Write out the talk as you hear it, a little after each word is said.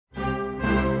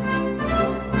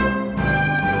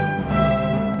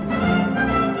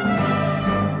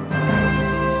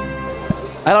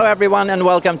Hello everyone and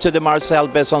welcome to the Marcel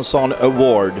Bezençon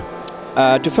Award.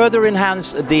 To further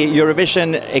enhance the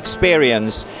Eurovision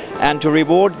experience and to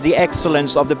reward the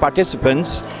excellence of the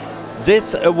participants,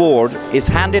 this award is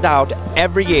handed out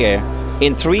every year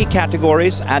in 3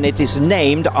 categories, and it is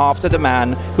named after the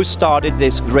man who started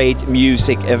this great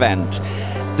music event.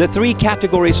 The 3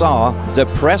 categories are the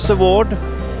Press Award,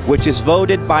 which is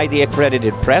voted by the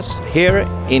accredited press here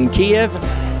in Kiev.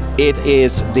 It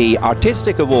is the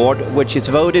Artistic Award, which is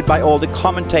voted by all the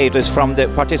commentators from the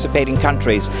participating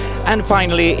countries. And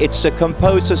finally, it's the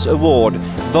Composers Award,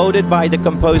 voted by the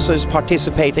composers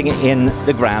participating in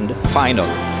the grand final.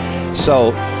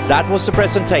 So that was the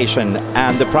presentation,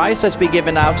 and the prize has been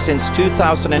given out since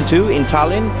 2002 in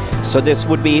Tallinn, so this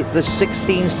would be the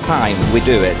 16th time we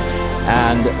do it.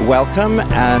 And welcome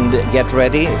and get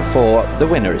ready for the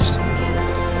winners.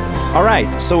 All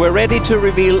right, so we're ready to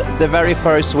reveal the very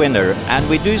first winner, and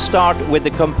we do start with the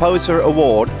Composer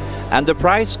Award, and the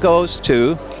prize goes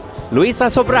to Luisa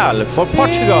Sobral for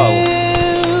Portugal.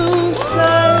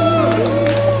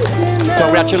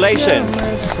 Congratulations.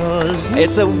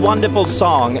 It's a wonderful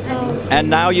song, and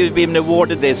now you've been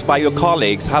awarded this by your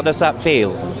colleagues. How does that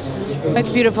feel?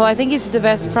 It's beautiful. I think it's the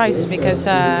best prize because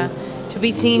to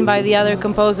be seen by the other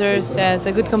composers as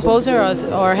a good composer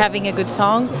or having a good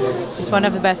song is one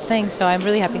of the best things, so I'm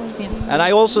really happy. Yeah. And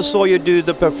I also saw you do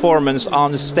the performance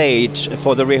on stage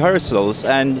for the rehearsals,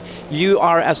 and you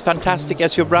are as fantastic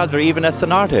as your brother, even as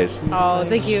an artist. Oh,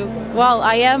 thank you. Well,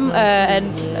 I am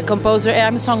a composer,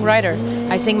 I'm a songwriter.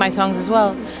 I sing my songs as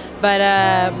well,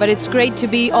 but it's great to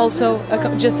be also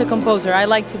just a composer. I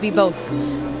like to be both.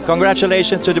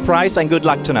 Congratulations to the prize and good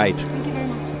luck tonight.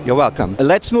 You're welcome.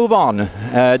 Let's move on.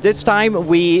 This time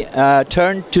we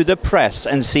turn to the press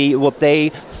and see what they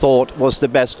thought was the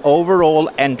best overall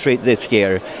entry this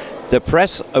year. The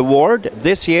Press Award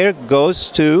this year goes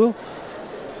to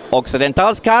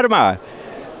Occidental's Karma,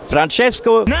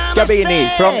 Francesco Gabini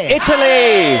from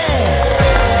Italy.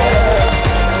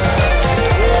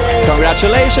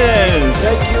 Congratulations.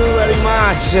 Thank you very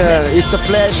much. It's a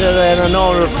pleasure and an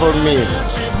honor for me.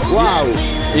 Wow.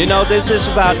 You know, this is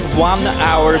about 1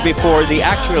 hour before the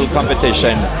actual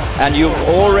competition, and you've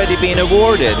already been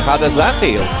awarded. How does that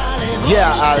feel?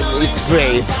 Yeah, it's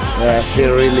great. I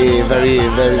feel really very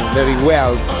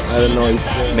well. I don't know,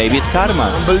 it's... maybe it's karma.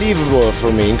 Unbelievable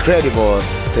for me, incredible.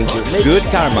 Thank you. Maybe, good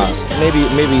karma. Maybe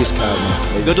it's karma.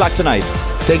 Maybe. Good luck tonight.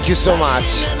 Thank you so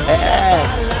much.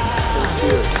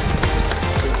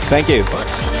 Thank you.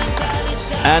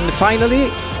 And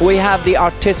finally, we have the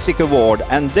Artistic Award,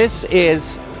 and this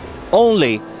is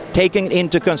only taking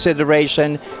into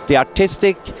consideration the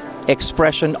artistic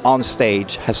expression on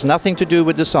stage. Has nothing to do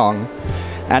with the song,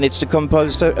 and it's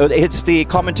the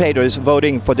commentators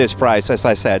voting for this prize, as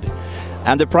I said.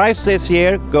 And the prize this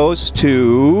year goes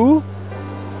to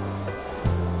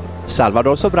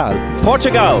Salvador Sobral,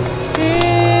 Portugal.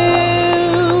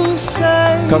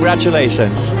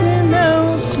 Congratulations.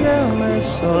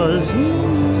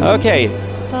 Okay,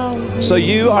 so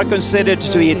you are considered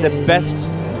to be the best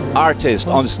artist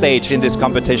on stage in this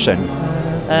competition.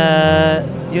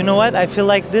 You know what? I feel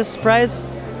like this prize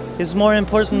is more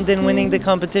important than winning the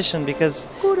competition, because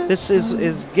this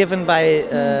is given by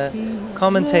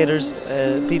commentators,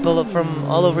 people from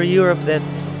all over Europe that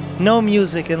know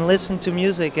music and listen to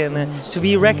music, and to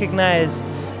be recognized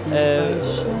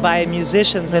by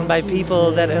musicians and by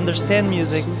people that understand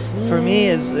music, for me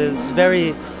is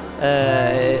very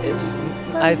is,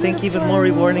 I think, even more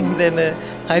rewarding than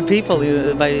high people.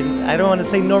 I don't want to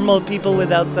say normal people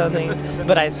without sounding,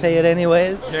 but I say it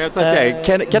anyways. Yeah, it's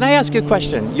okay. Can I ask you a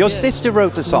question? Your sister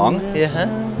wrote the song. Yeah.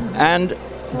 And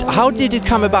how did it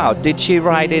come about? Did she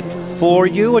write it for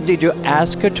you, or did you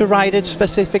ask her to write it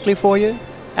specifically for you?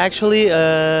 Actually,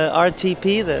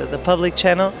 RTP, the public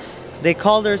channel, they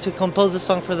called her to compose a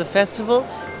song for the festival,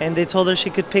 and they told her she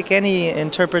could pick any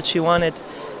interpret she wanted.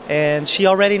 And she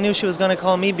already knew she was going to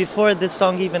call me before this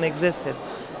song even existed.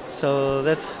 So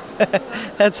that's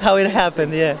that's how it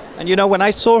happened, yeah. And you know, when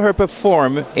I saw her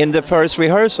perform in the first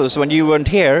rehearsals when you weren't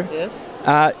here, yes,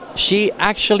 she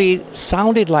actually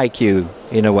sounded like you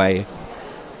in a way.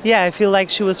 Yeah, I feel like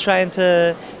she was trying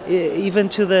to, even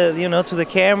to the, to the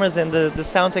cameras and the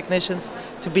sound technicians,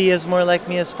 to be as more like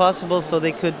me as possible, so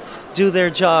they could do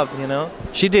their job,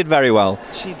 She did very well.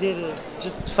 She did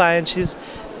just fine.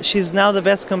 She's now the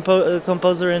best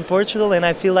composer in Portugal, and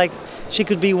I feel like she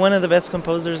could be one of the best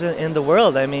composers in the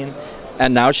world. I mean,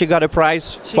 and now she got a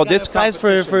prize for this prize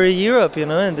for Europe,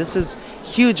 and this is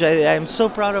huge. I'm so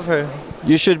proud of her.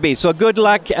 You should be. So good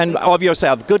luck, and of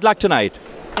yourself. Good luck tonight.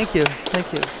 Thank you.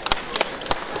 Thank you.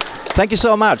 Thank you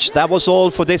so much. That was all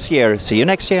for this year. See you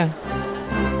next year.